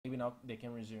now they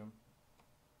can resume.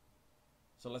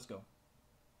 So let's go.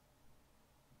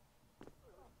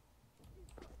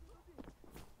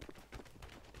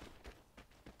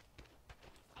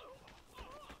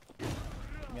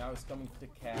 MeoW is coming to the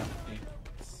cap. They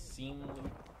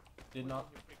seemingly did not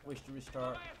wish to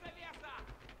restart.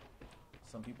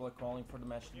 Some people are calling for the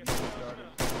match to be restarted,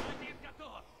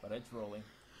 but it's rolling.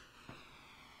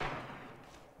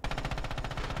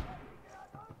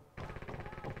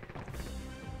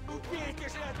 Убейте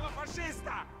же этого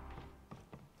фашиста!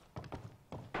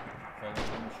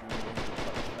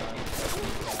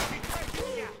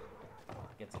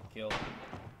 Gets a kill.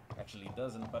 Actually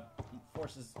doesn't, but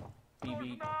forces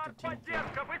BB to team kill.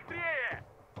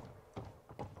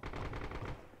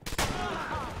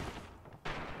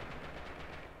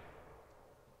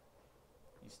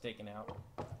 He's taken out.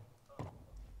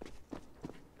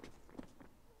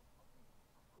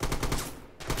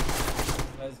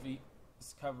 Lesvie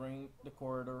is covering the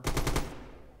corridor.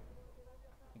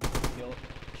 He gets a kill.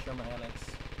 Shermanix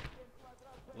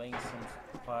laying some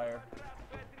fire.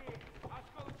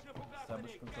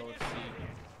 Establish control of C.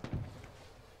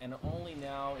 And only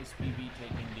now is BB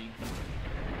taking D.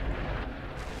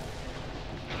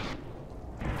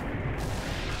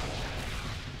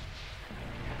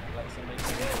 Alexa makes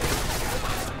it.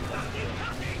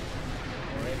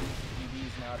 Already, BB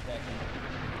is now attacking.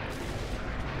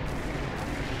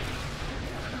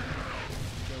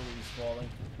 Joey is falling.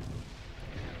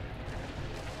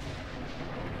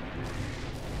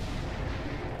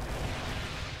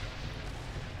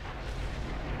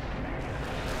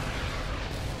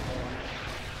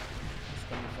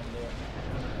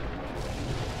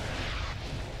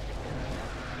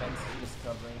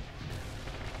 Covering.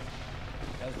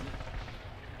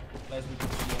 Leslie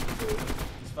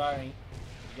he's firing.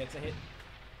 He gets a hit.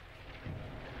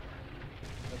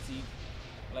 Let's see.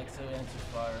 Alexa answers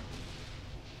fire.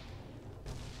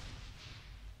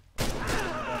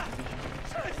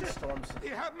 Storms.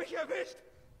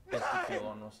 That's the kill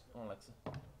on Alexa.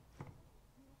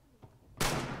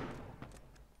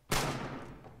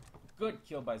 Good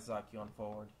kill by Zaki on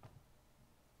forward.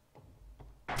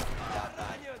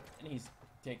 And he's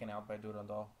taken out by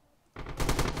Durandal.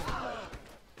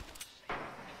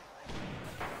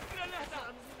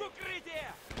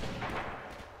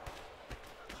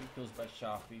 2 kills by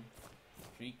Shafi.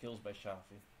 3 kills by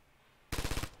Shafi.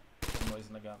 Noise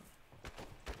in the gun.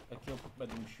 A kill by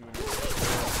Doom Shooter.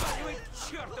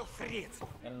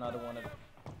 And another one at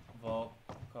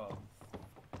Volkov.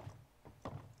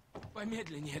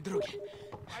 Помедленнее, други.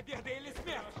 Победа или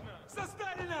смерть! За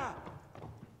Сталина!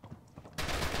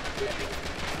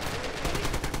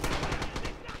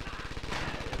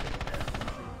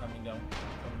 Coming down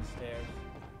from the stairs.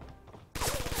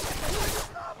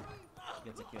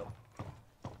 Gets a kill.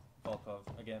 Volkov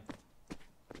again.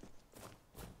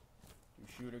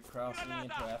 Shooter crossing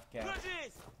into F-cap.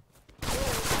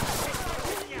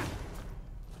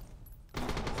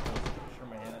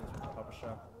 Sherman with pop a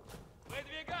shot.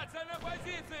 Выдвигаться на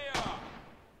позицию!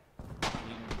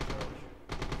 Leading the charge.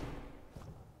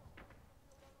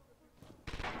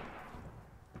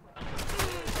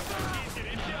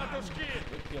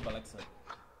 Good kill by Alexa.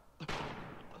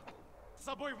 С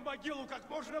собой в могилу как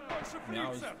можно больше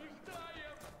Now he's фрицев!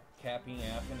 capping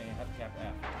F and they have cap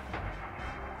F.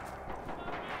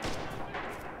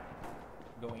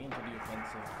 Going into the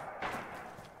offensive.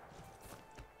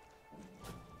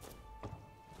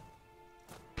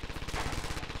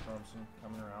 Thompson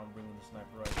coming around, bringing the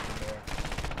sniper rifle there.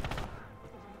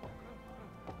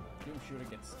 Doom Shooter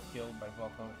gets killed by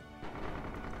Volkov.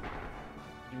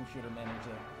 Doom Shooter managed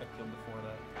a kill before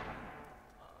that.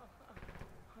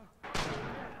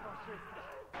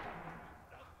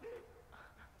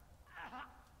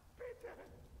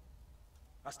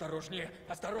 Осторожнее,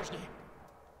 осторожнее!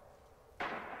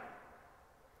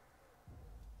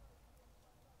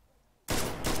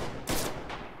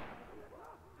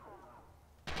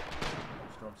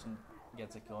 Stormson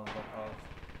gets a kill on Volkov.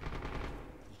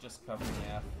 He's just covering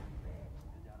F.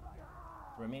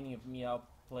 Remaining of MeoW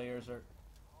players are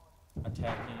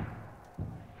attacking.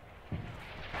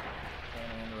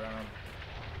 And around.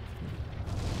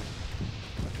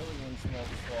 Artillery in small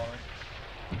is falling.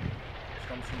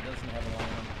 Stormson doesn't have a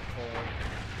line on forward.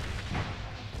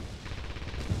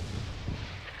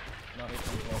 Now here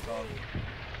comes Volkov.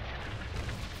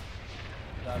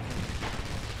 Dodging.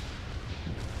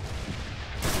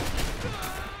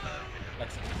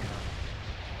 Execution.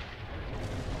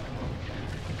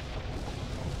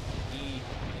 He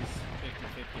is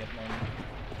 50-50 at the moment.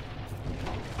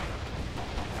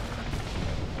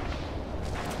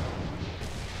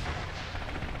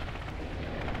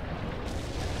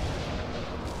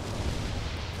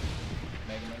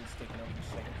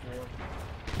 second floor.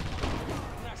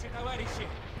 Наши товарищи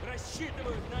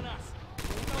рассчитывают на нас.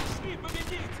 Мы должны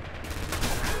победить.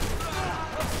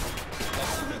 Lex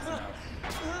sneaks out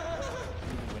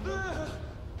through the window.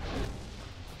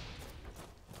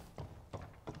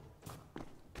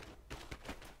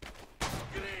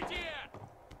 Укрытие!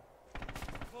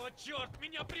 О, черт,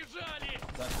 меня прижали!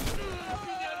 Exactly.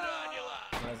 Меня ранило!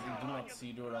 As they do not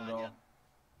see Durandal,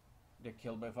 they're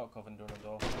killed by Volkov and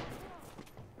Durandal.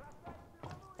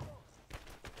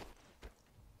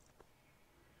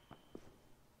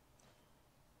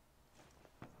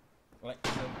 Like I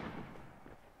said,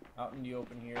 out in the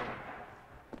open here.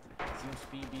 Seems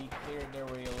PB cleared their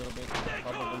way a little bit.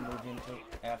 Probably moved into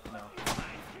F now.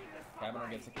 Cabiner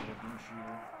gets a kill with Doom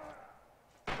Shooter.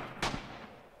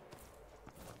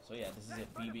 So yeah, this is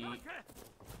it. PB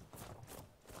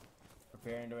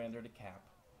preparing to enter the cap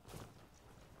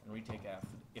and retake F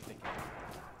if they can.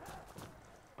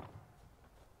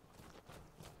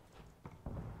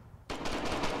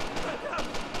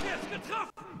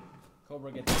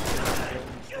 Cobra gets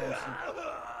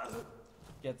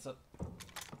gets a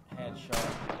headshot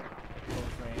at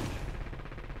close range.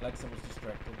 Lexa was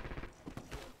distracted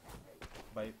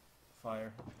by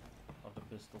fire of the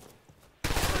pistol.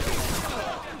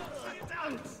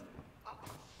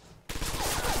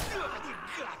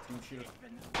 Doom Shooter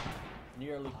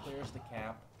nearly clears the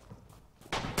cap.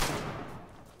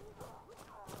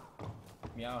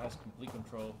 MeoW has complete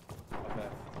control of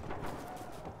F.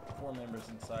 4 members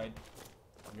inside.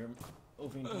 You're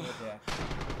moving to attack.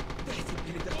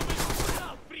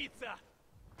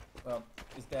 Well,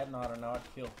 is that not an odd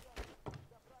kill?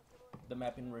 The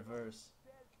map in reverse.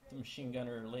 The machine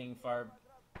gunner laying fire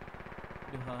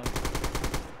behind.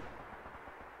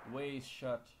 Way is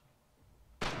shut.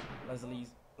 Leslie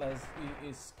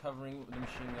is covering with the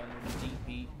machine gun with the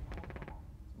DP.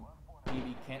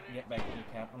 BB can't get back to the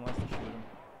cap unless they shoot him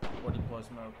or deploy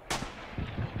smoke.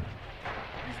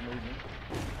 He's moving.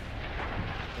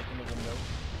 Taking the window.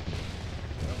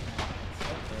 Well, it's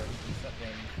up there. He's up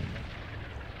there in the machine gun.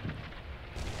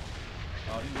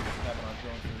 Oh, he was having our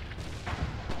drone through.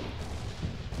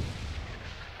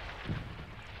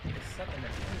 It's set the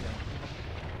machine gun.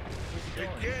 Where's he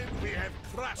going? Again, we have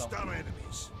crushed our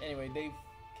enemies. Anyway, they've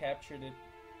captured it.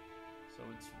 So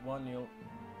it's 1-0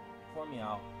 for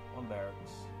MeoW on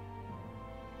barracks.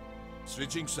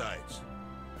 Switching sides.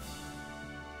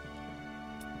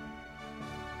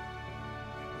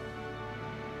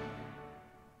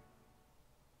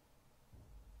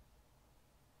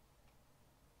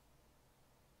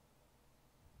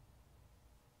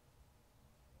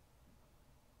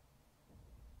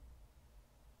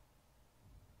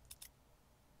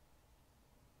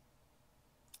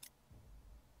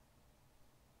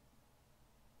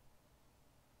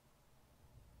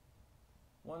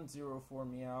 One zero for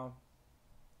MeoW.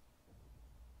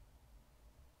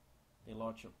 They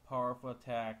launch a powerful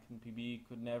attack, and PB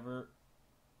could never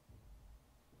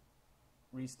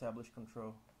reestablish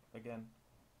control again,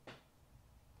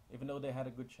 even though they had a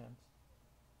good chance.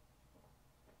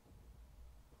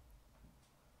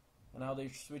 And now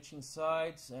they're switching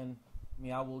sides, and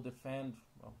MeoW will defend.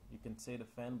 Well, you can say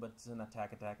defend, but it's an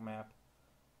attack map.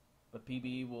 But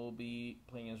PB will be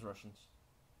playing as Russians.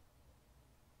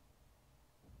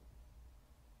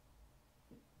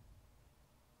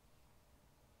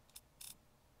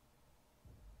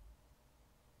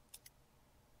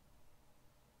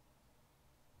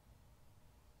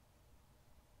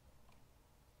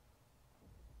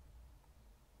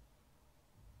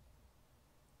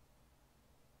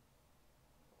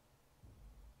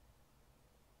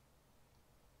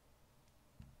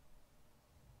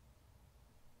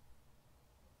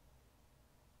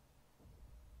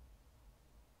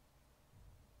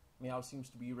 MeoW seems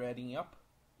to be readying up,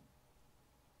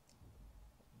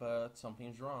 but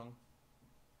something's wrong.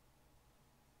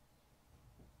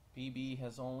 PB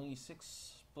has only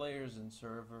 6 players in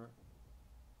server,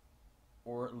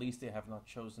 or at least they have not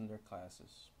chosen their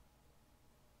classes.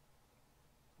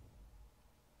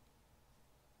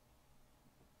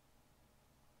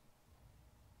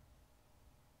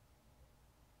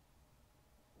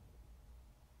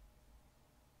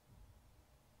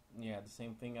 Yeah, the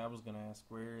same thing I was gonna ask.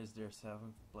 Where is their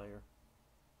 7th player?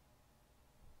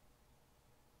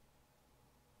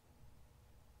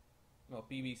 Well,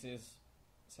 PB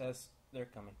says they're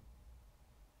coming.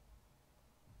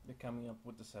 They're coming up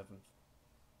with the 7th.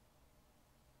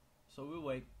 So we'll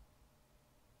wait.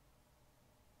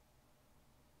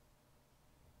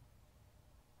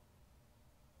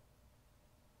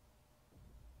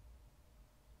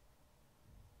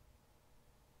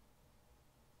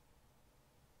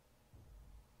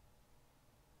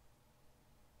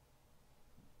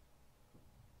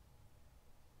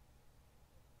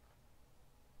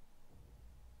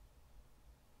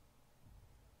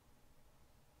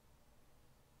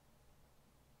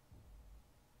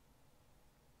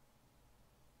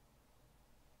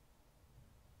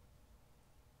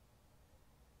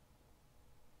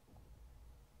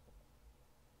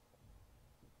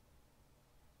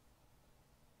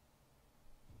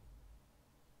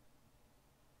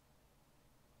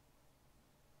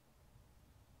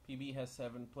 PB has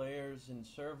 7 players in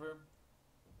server.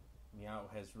 MeoW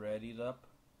has readied up.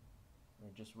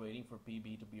 We're just waiting for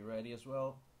PB to be ready as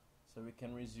well, so we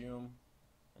can resume.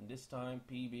 And this time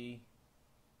PB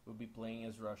will be playing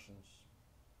as Russians.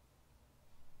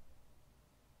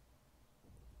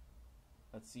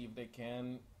 Let's see if they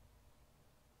can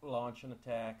launch an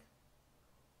attack,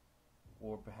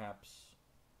 or perhaps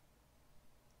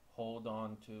hold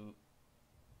on to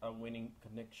a winning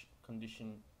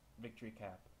condition victory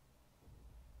cap.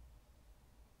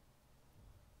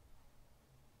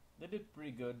 They did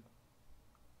pretty good,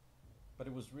 but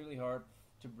it was really hard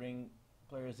to bring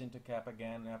players into cap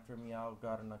again after MeoW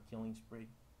got on a killing spree.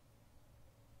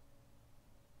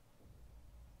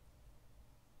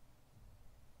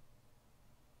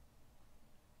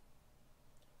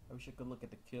 I wish I could look at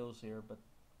the kills here, but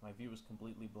my view is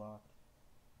completely blocked.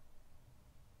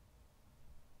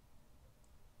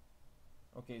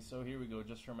 Okay, so here we go,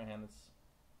 just Shermahanets.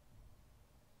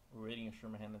 We're waiting for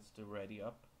Shermahanets to ready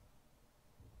up.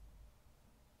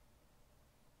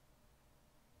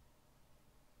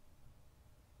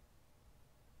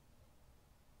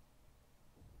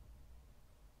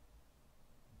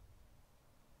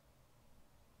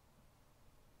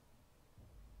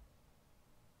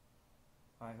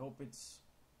 I hope it's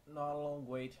not a long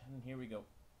wait, and here we go.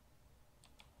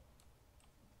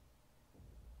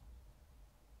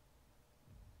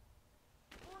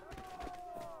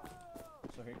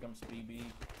 So here comes PB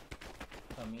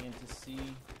coming in to C, as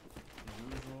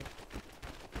usual.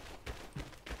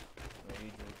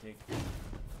 Rage will take.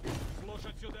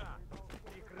 Слушать сюда!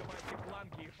 Прикрывайте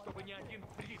фланги, чтобы ни один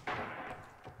фриз.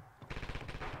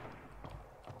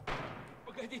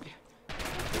 Погодите!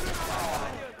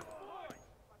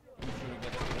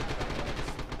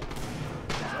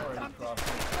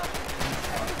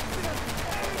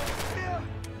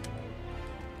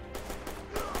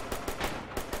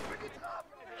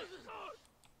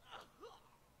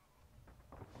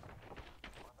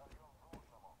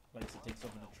 Lexa takes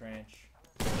over the trench.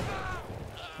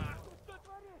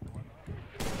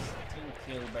 Team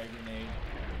kill by grenade.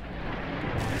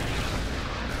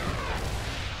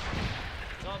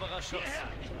 Sauberer Schuss.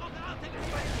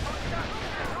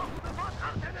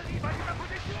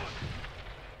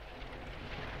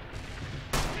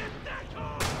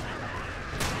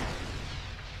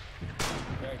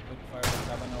 Very quick fire with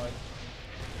Cabanoid.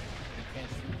 He can't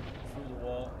shoot through the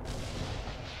wall.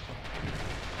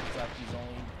 Except he's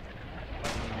only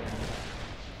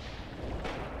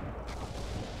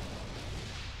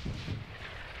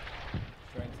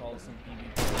trying to follow some PB.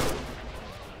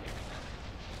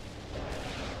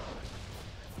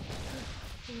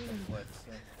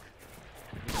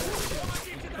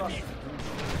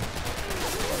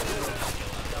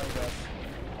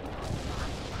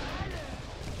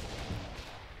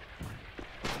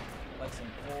 Let's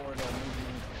him forward and moving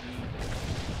into B.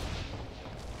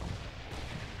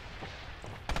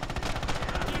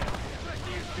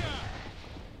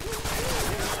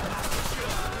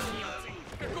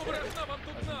 Какого разна вам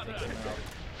тут надо?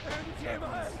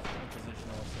 Position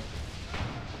also.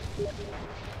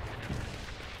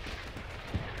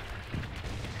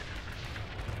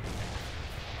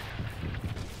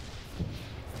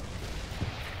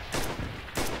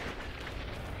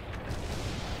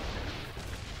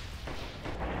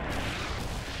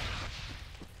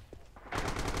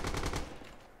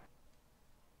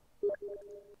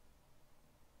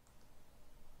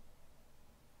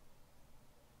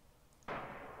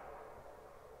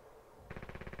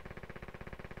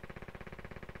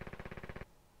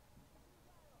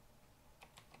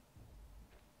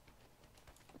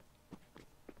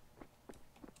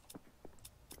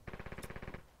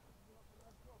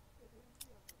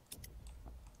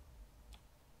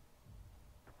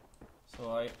 So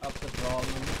I up the volume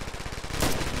to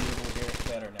be able to hear it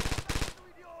better now.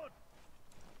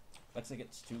 Lexa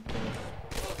gets 2 kills.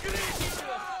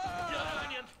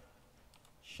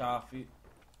 Shafi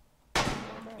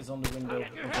is on the window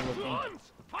overlooking.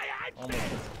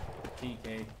 Almost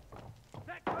TK.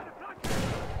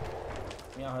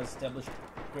 MeoW has established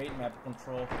great map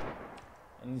control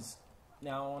and is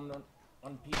now on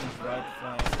PB's right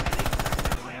flank.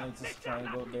 And he's just trying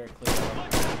to go there clear.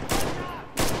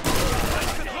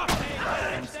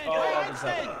 And oh, there's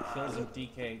that kills of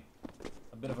DK.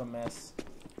 A bit of a mess.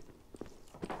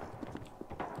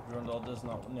 Grundle does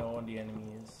not know when the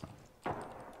enemy is.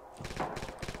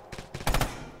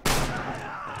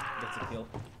 Gets a kill.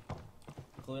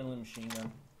 Clearing the machine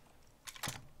gun.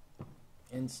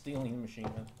 And stealing the machine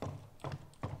gun.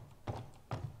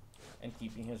 And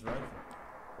keeping his rifle.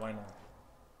 Why not?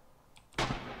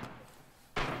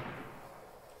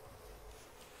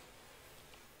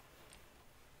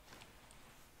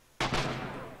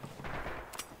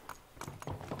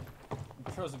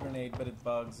 throws a grenade, but it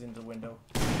bugs into window.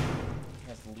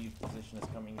 Has to leave position, is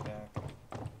coming back.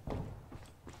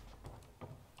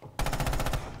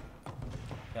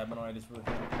 Cabinoid is with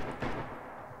him.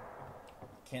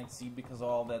 Can't see because of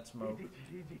all that smoke.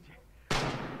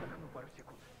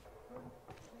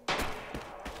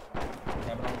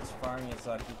 Cabinoid is firing at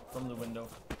Zaki from the window.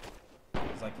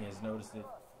 Zaki has noticed it.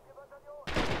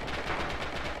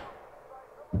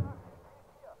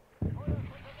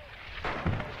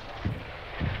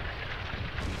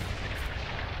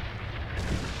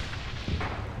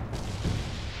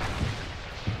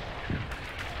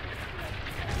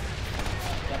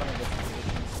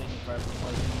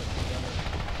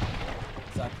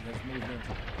 Zaki has moved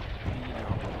into B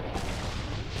now.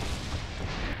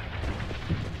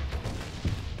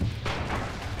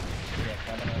 Yeah,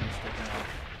 Cabinoid is taking off.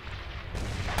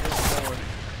 Goes forward.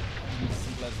 You can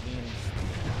see Lesbians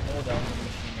hold down the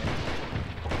machine gun.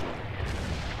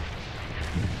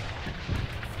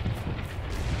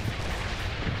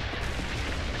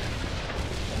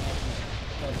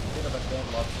 That's a bit of a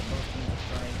deadlock, so most teams are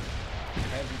trying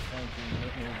heavy flanking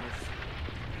maneuvers.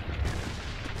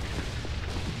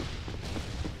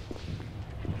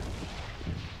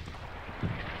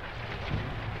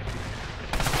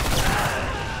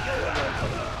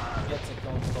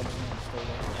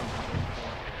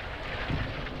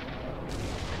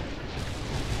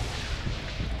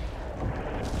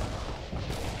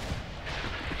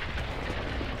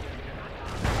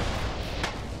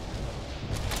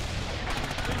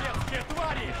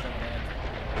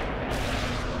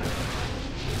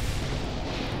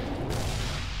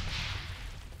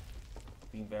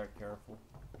 Being very careful.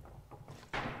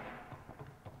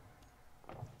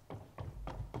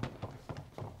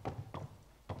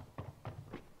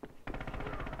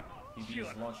 BB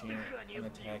is launching an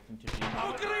attack into B.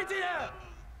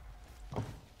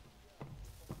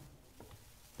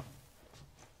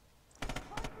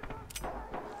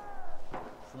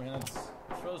 Schmidtz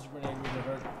throws a grenade with a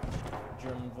hurt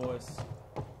German voice.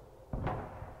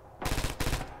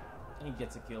 And he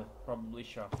gets a kill. Probably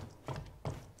shot.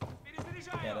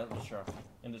 Yeah, that was shot.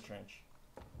 In the trench.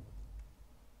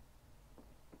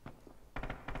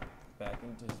 Back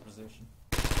into his position.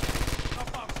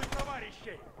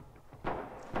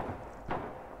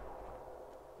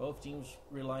 Both teams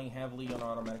relying heavily on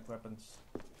automatic weapons,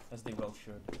 as they well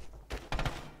should.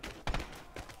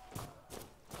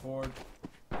 Forward,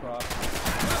 cross.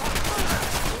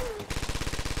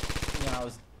 Yeah,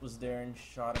 was there and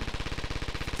shot him.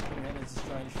 Jimenez is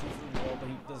trying to shoot through the wall, but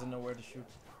he doesn't know where to shoot.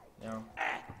 Now,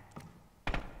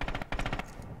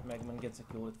 Megman gets a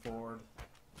kill it forward.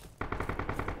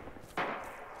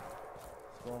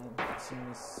 Storm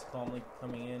seems calmly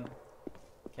coming in.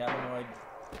 Cabinoid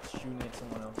shooting at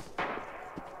someone else.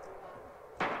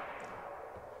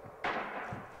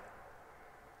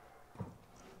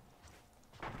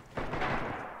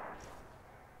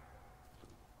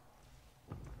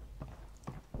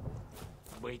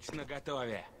 Быть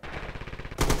наготове.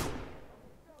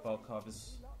 Volkov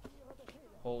is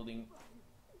holding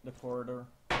the corridor.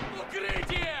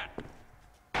 Укрытие!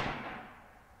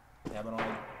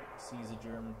 Cabinoid sees a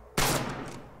German.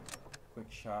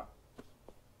 Quick shot.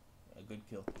 A good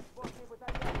kill.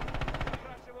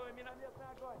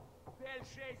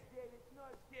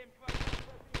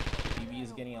 BB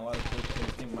is getting a lot of good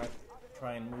kills. They might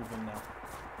try and move him now.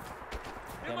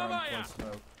 Then on full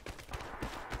smoke.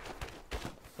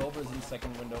 Culver's in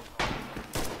second window.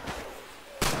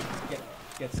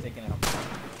 Gets taken out.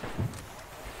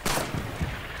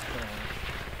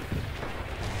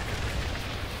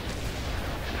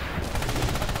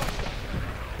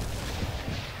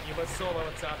 Не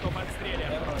высовываться, а то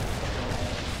подстрелят.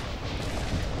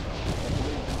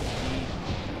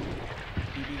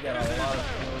 BB got a lot of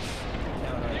kills.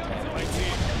 Бойцы,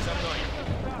 за мной.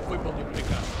 Выполним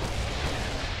приказ.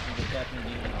 He's attacking D.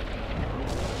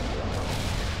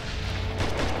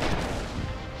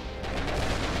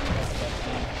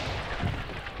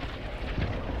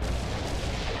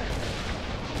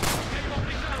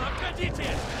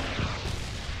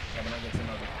 Cabinoid gets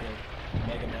another kill.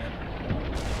 Mega Man.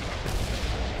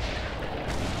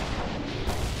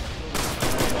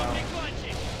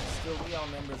 Still, all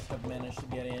members have managed to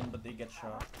get in, but they get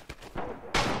shot.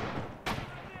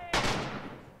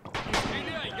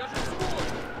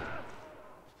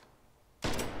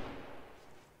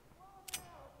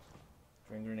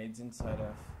 Throwing grenades inside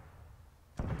F.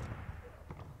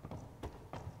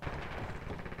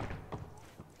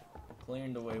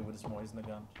 Clearing the way with his Moisner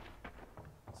gun.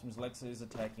 Seems Lexa is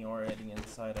attacking or heading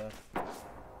inside F.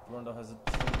 Rondo has a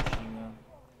machine gun.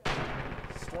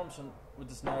 Storms with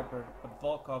the sniper, but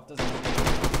Volkov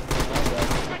doesn't.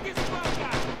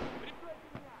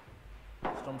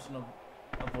 Stormson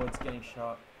avoids getting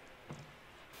shot.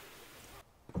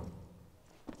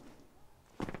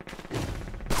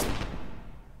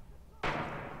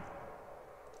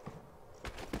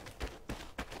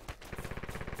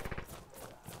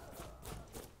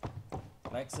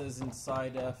 Lexa is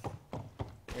inside F.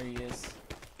 There he is.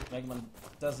 Megman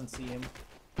doesn't see him.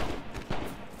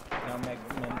 Now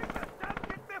Megman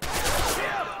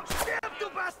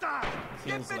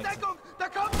kills Lexa.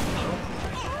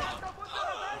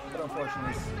 But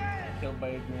unfortunately he's killed by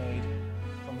a grenade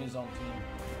from his own team.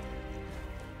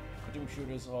 The Doom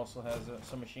Shooters also has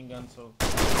some machine guns, so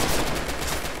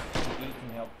he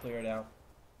can help clear it out.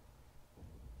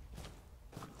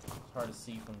 It's hard to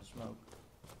see from the smoke.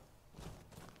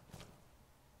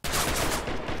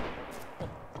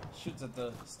 Shoots at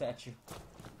the statue.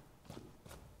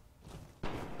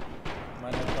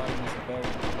 Might have thought he was a very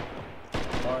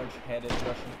large-headed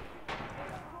Russian.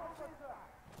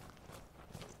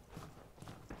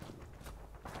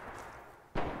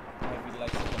 Maybe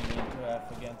Lexa coming into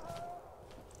F again.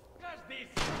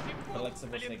 But Lexa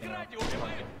was taken out.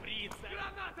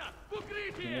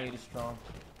 Grenade is strong.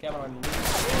 Cameron leaves the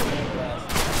blast.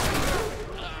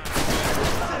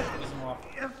 Pushes him off.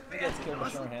 He gets killed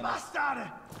with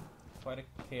short-handed. Quite a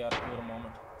chaotic little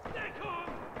moment.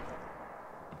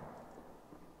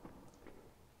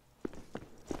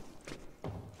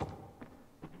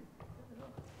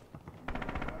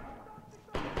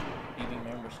 BB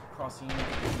members crossing into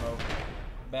the smoke.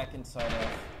 Back inside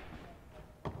F.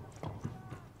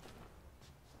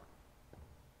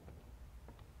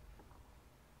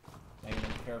 Making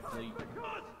him carefully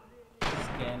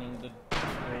scanning the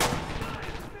doors.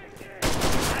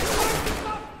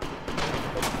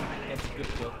 That's a good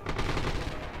kill.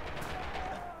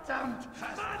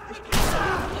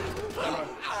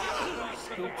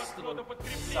 Scoops to the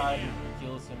side and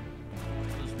kills him.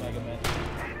 Kills Mega Man.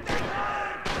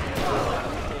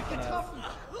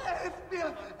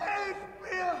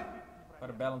 Quite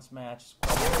a balanced match.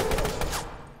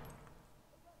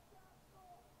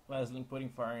 Lasling putting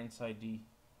fire inside the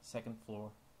second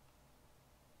floor.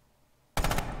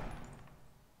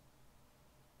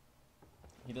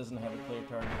 He doesn't have a clear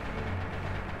target.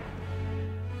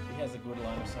 He has a good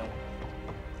line of sight.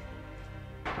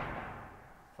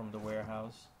 From the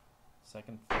warehouse,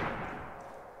 second floor.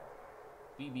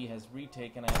 BB has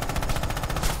retaken it.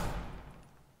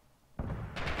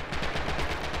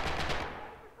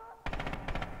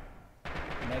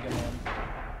 Mega Man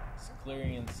is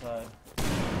clearing inside.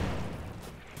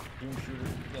 Doom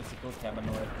Shooter gets a good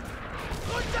cabinoid.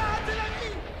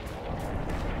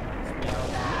 MeoW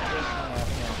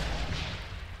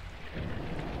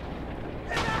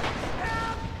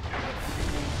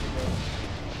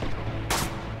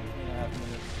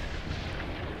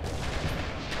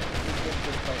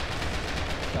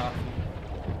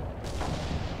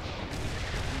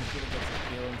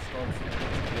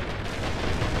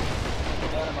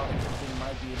that amount of people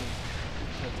might be able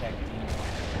to attack teams.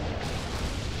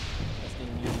 As they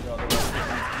need all the rest of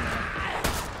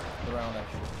the round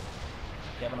actually.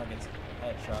 Kavanaugh gets a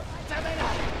headshot.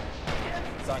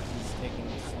 Zaki's taking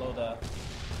a slow death.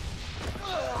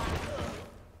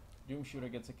 Doom Shooter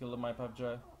gets a kill to my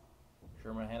Joy.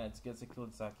 Sherman Hannett gets a kill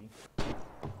to Zaki.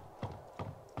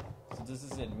 So this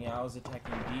is it. MeoW is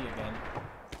attacking D again.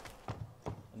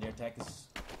 And their attack is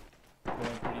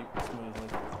going pretty smoothly.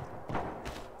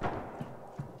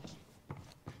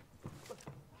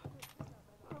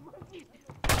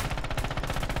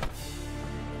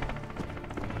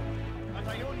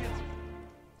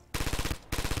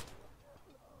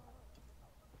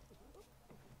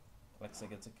 Lexa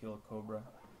gets a kill at Cobra.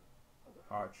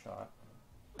 Hard shot.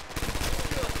 Shooter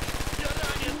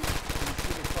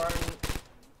firing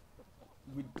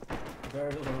with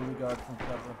very little regard from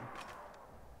cover.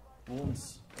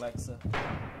 Wounds Lexa. But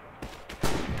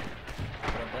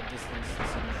at that distance,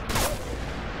 it's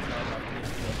not enough to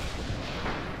kill.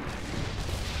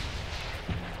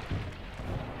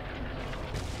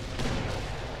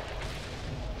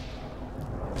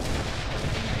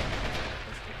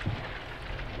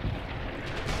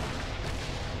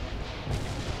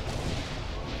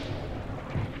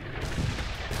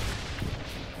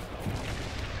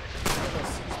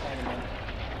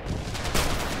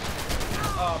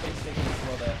 Oh, but he's taking it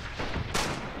slow there.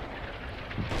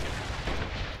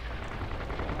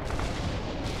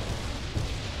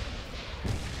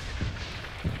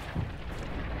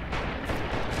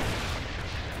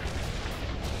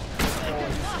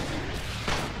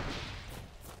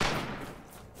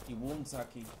 He wounds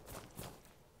Zaki.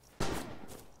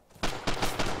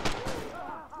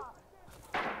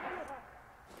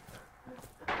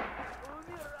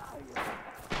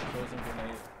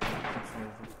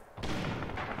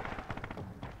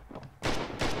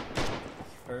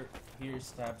 here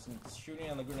stabs and shooting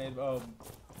on the grenade. Oh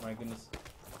my goodness.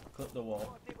 Clip the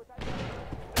wall.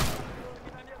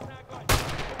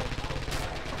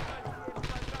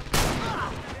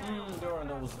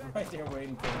 Doran was right there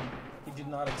waiting for him. He did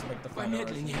not expect the final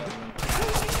rush.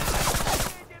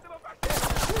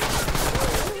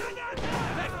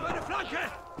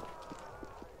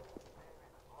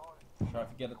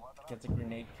 Sharp gets a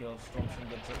grenade kill. Stormson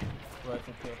gets a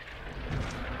rifle kill.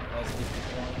 That's just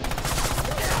one.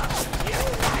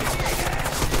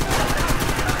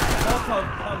 Volkov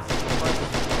comes to the rifle.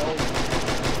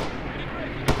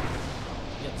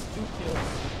 Gets 2 kills.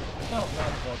 No,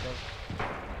 not Volkov.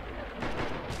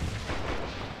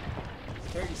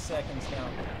 30 seconds now.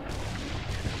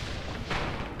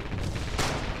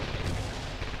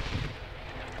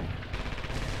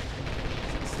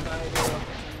 Snyder,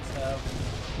 teams have.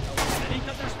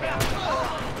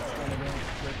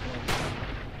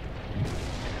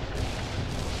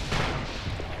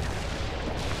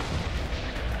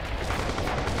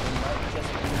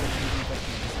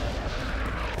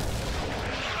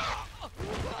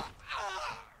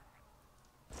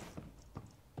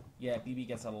 Yeah, BB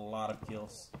gets a lot of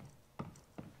kills.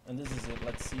 And this is it.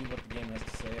 Let's see what the game has to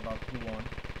say about who won.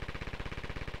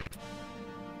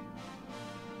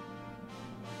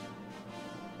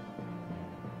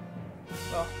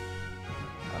 Well,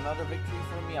 another victory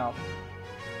for MeoW.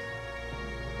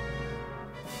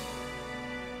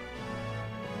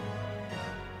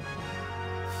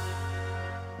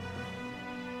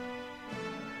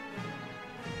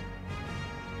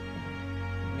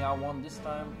 MeoW won this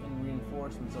time in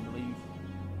reinforcements, I believe.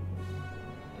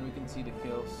 And we can see the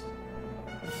kills.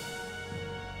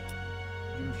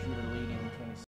 Doom Shooter leading 26.